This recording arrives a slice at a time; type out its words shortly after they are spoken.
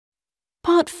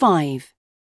Part 5.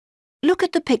 Look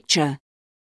at the picture.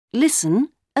 Listen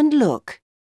and look.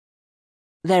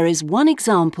 There is one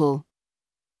example.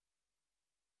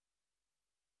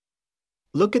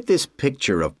 Look at this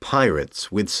picture of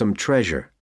pirates with some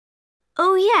treasure.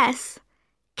 Oh, yes.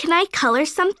 Can I color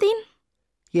something?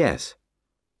 Yes.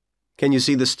 Can you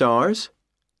see the stars?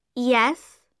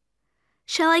 Yes.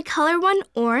 Shall I color one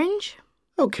orange?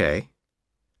 Okay.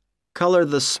 Color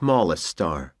the smallest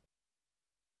star.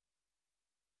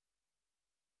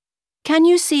 Can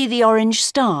you see the orange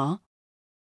star?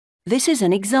 This is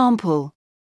an example.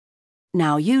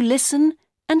 Now you listen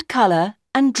and colour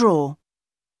and draw.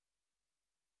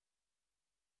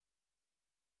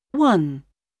 1.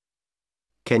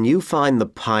 Can you find the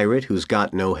pirate who's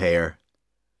got no hair?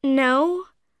 No,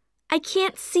 I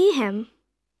can't see him.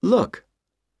 Look,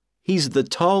 he's the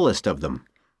tallest of them.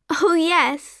 Oh,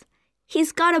 yes.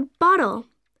 He's got a bottle.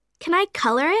 Can I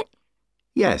color it?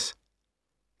 Yes.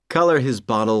 Color his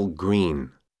bottle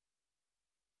green.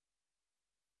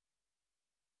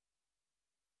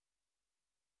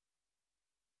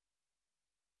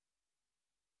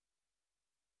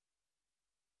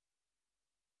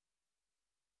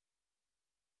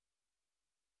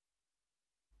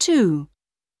 Two.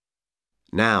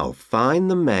 Now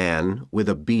find the man with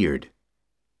a beard.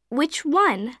 Which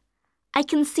one? I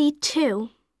can see two.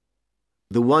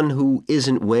 The one who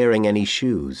isn't wearing any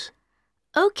shoes.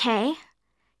 Okay.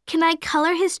 Can I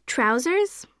color his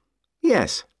trousers?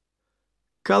 Yes.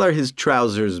 Color his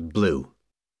trousers blue.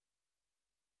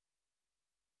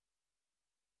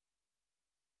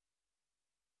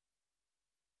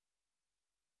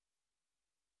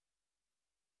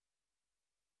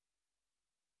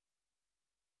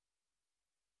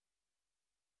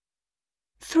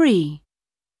 Three.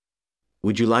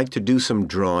 Would you like to do some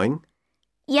drawing?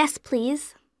 Yes,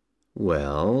 please.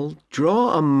 Well,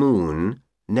 draw a moon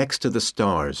next to the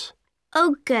stars.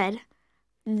 Oh, good.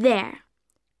 There.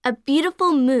 A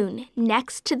beautiful moon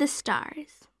next to the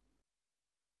stars.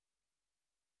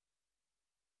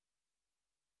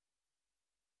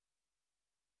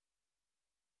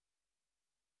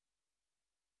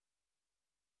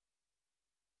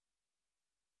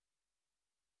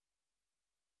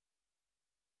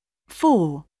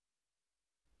 Four.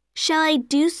 Shall I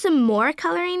do some more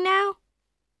coloring now?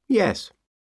 Yes.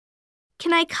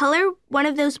 Can I color one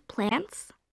of those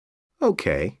plants?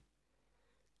 Okay.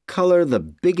 Color the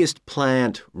biggest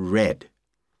plant red.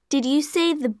 Did you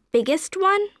say the biggest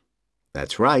one?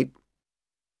 That's right.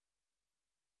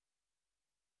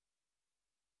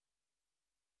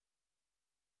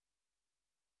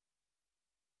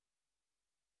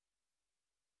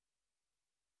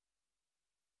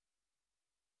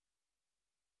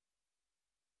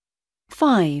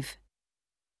 Five.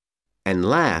 And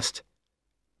last,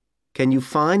 can you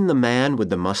find the man with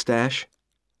the mustache?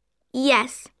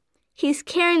 Yes. He's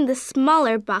carrying the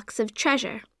smaller box of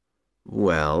treasure.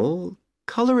 Well,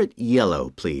 color it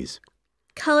yellow, please.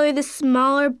 Color the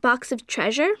smaller box of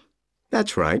treasure?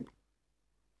 That's right.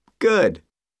 Good.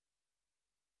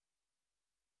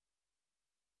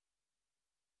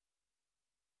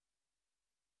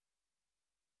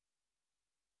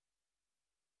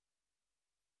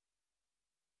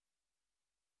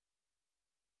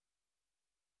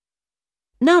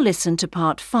 Now listen to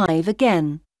part 5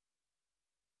 again.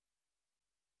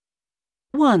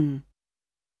 1.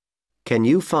 Can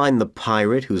you find the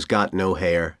pirate who's got no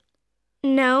hair?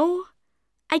 No,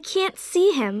 I can't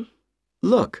see him.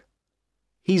 Look,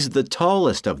 he's the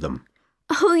tallest of them.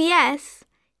 Oh, yes.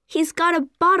 He's got a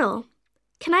bottle.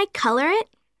 Can I color it?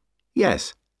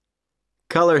 Yes.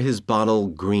 Color his bottle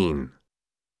green.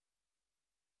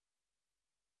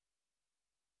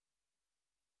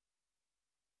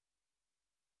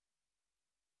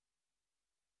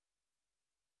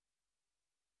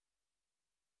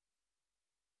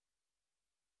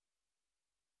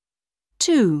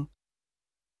 Two.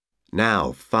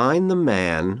 Now find the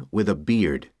man with a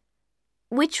beard.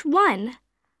 Which one?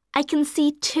 I can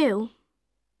see two.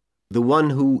 The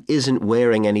one who isn't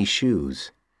wearing any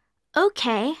shoes.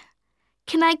 Okay.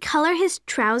 Can I color his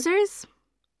trousers?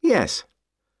 Yes.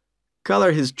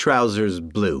 Color his trousers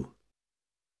blue.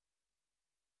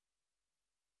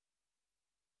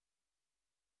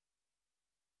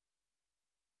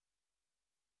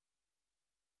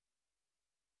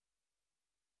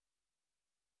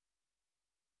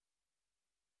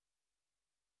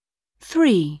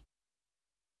 Three.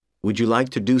 Would you like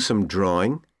to do some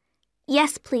drawing?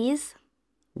 Yes, please.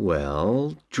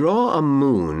 Well, draw a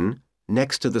moon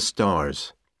next to the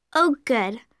stars. Oh,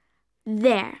 good.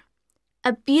 There.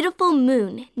 A beautiful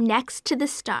moon next to the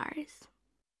stars.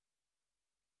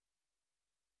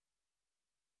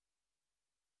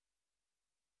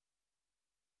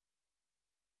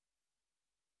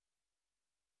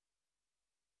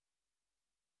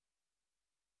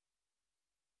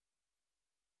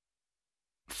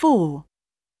 4.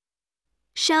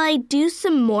 Shall I do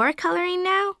some more coloring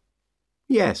now?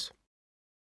 Yes.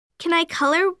 Can I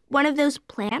color one of those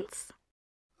plants?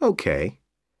 Okay.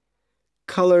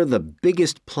 Color the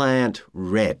biggest plant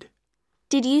red.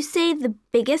 Did you say the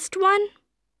biggest one?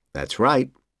 That's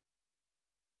right.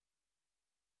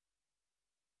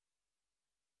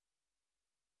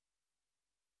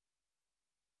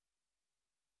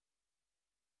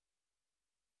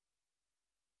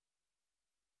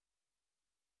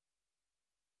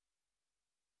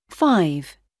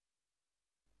 Five.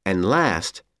 And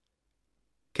last,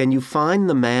 can you find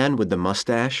the man with the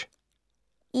mustache?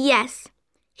 Yes.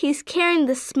 He's carrying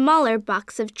the smaller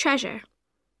box of treasure.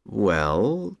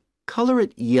 Well, color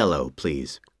it yellow,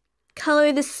 please.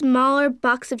 Color the smaller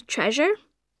box of treasure?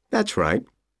 That's right.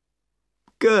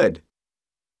 Good.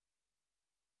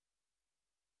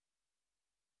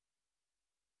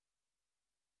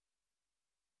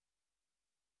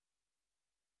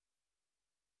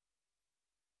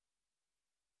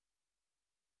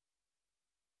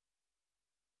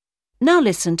 Now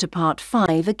listen to part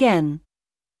 5 again.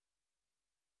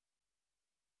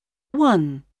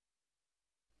 1,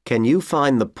 Can you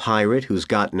find the pirate who's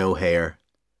got no hair?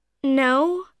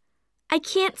 No, I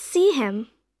can't see him.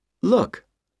 Look,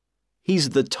 he's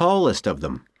the tallest of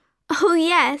them. Oh,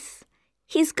 yes.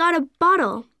 He's got a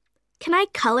bottle. Can I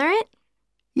color it?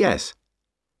 Yes.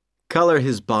 Color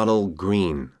his bottle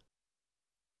green.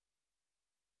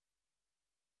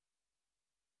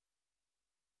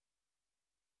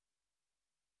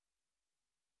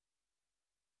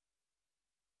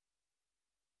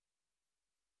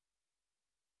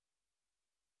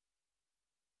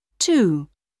 Two,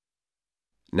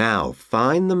 Now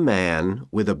find the man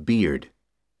with a beard.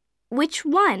 Which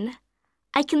one?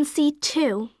 I can see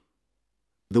two.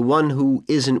 The one who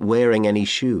isn't wearing any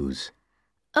shoes.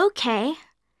 Okay.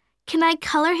 Can I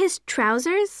color his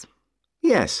trousers?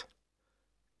 Yes.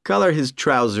 Color his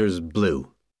trousers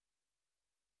blue.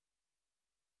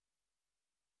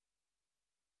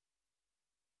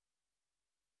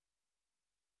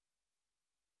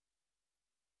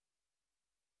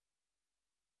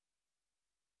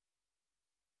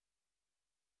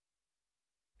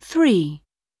 Three,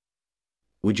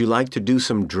 Would you like to do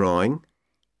some drawing?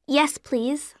 Yes,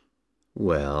 please.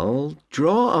 Well,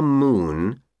 draw a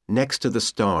moon next to the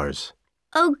stars.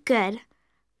 Oh, good.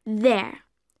 There.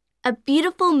 A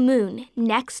beautiful moon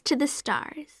next to the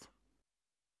stars.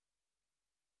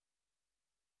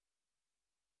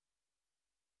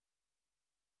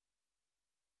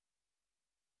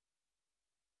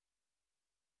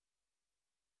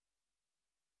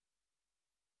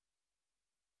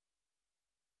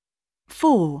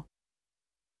 four,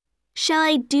 Shall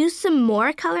I do some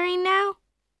more coloring now?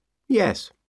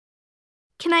 Yes.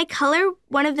 Can I color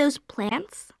one of those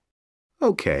plants?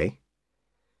 Okay.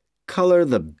 Color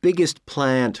the biggest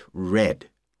plant red.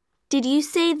 Did you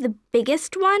say the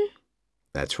biggest one?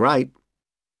 That's right.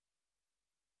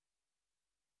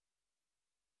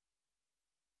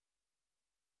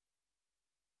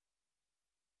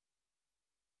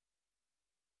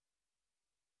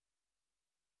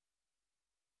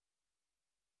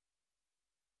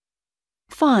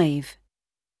 five,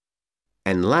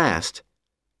 And last,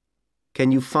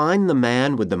 can you find the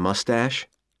man with the mustache?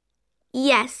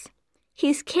 Yes.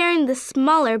 He's carrying the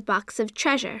smaller box of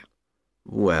treasure.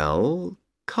 Well,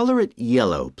 color it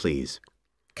yellow, please.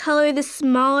 Color the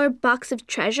smaller box of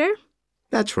treasure?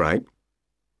 That's right.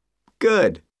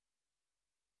 Good.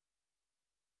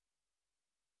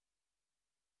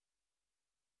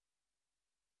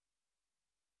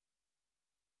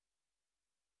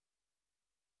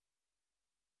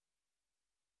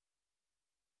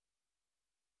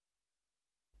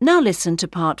 Now listen to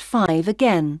part 5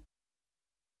 again.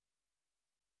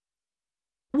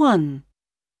 1,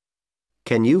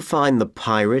 Can you find the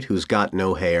pirate who's got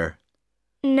no hair?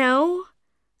 No,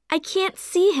 I can't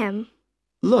see him.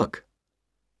 Look,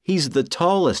 he's the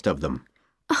tallest of them.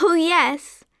 Oh,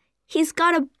 yes. He's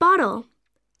got a bottle.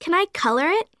 Can I color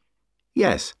it?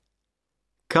 Yes.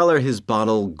 Color his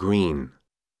bottle green.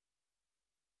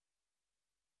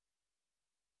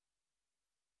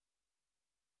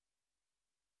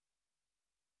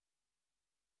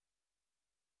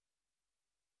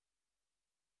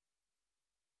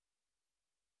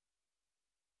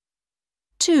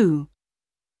 two,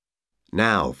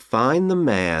 Now find the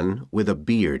man with a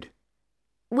beard.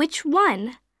 Which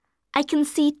one? I can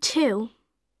see two.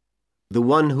 The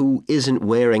one who isn't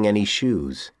wearing any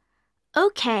shoes.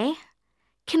 Okay.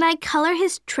 Can I color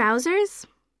his trousers?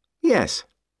 Yes.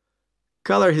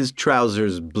 Color his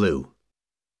trousers blue.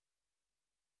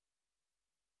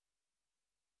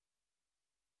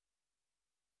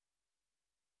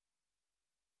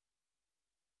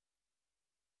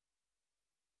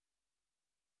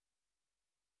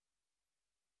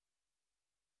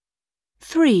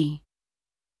 3.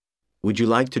 Would you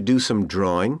like to do some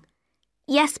drawing?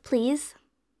 Yes, please.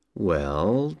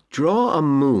 Well, draw a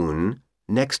moon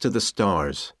next to the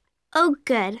stars. Oh,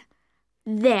 good.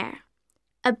 There.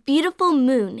 A beautiful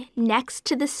moon next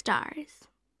to the stars.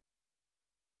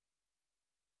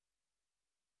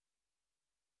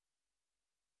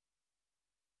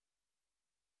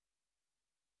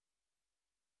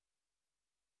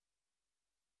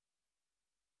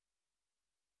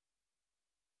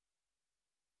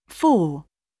 Four.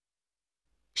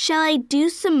 Shall I do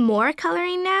some more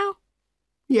coloring now?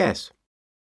 Yes.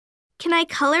 Can I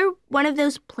color one of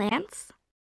those plants?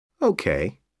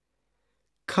 Okay.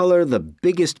 Color the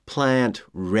biggest plant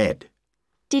red.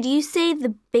 Did you say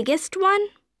the biggest one?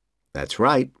 That's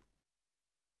right.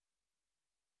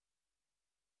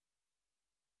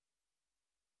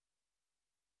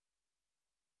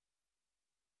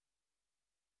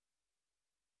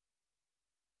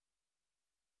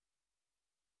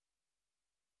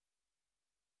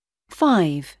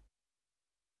 Five.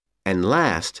 And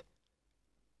last,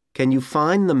 can you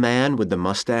find the man with the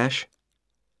mustache?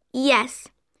 Yes.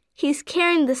 He's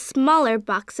carrying the smaller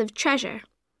box of treasure.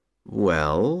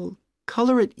 Well,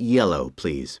 color it yellow,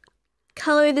 please.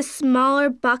 Color the smaller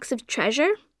box of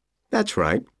treasure? That's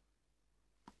right.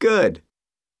 Good.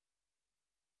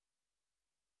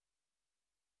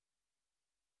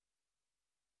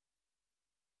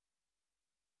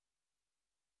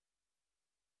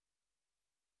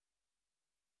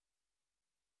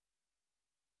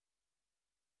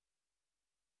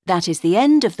 That is the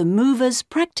end of the Movers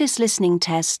Practice Listening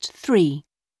Test 3.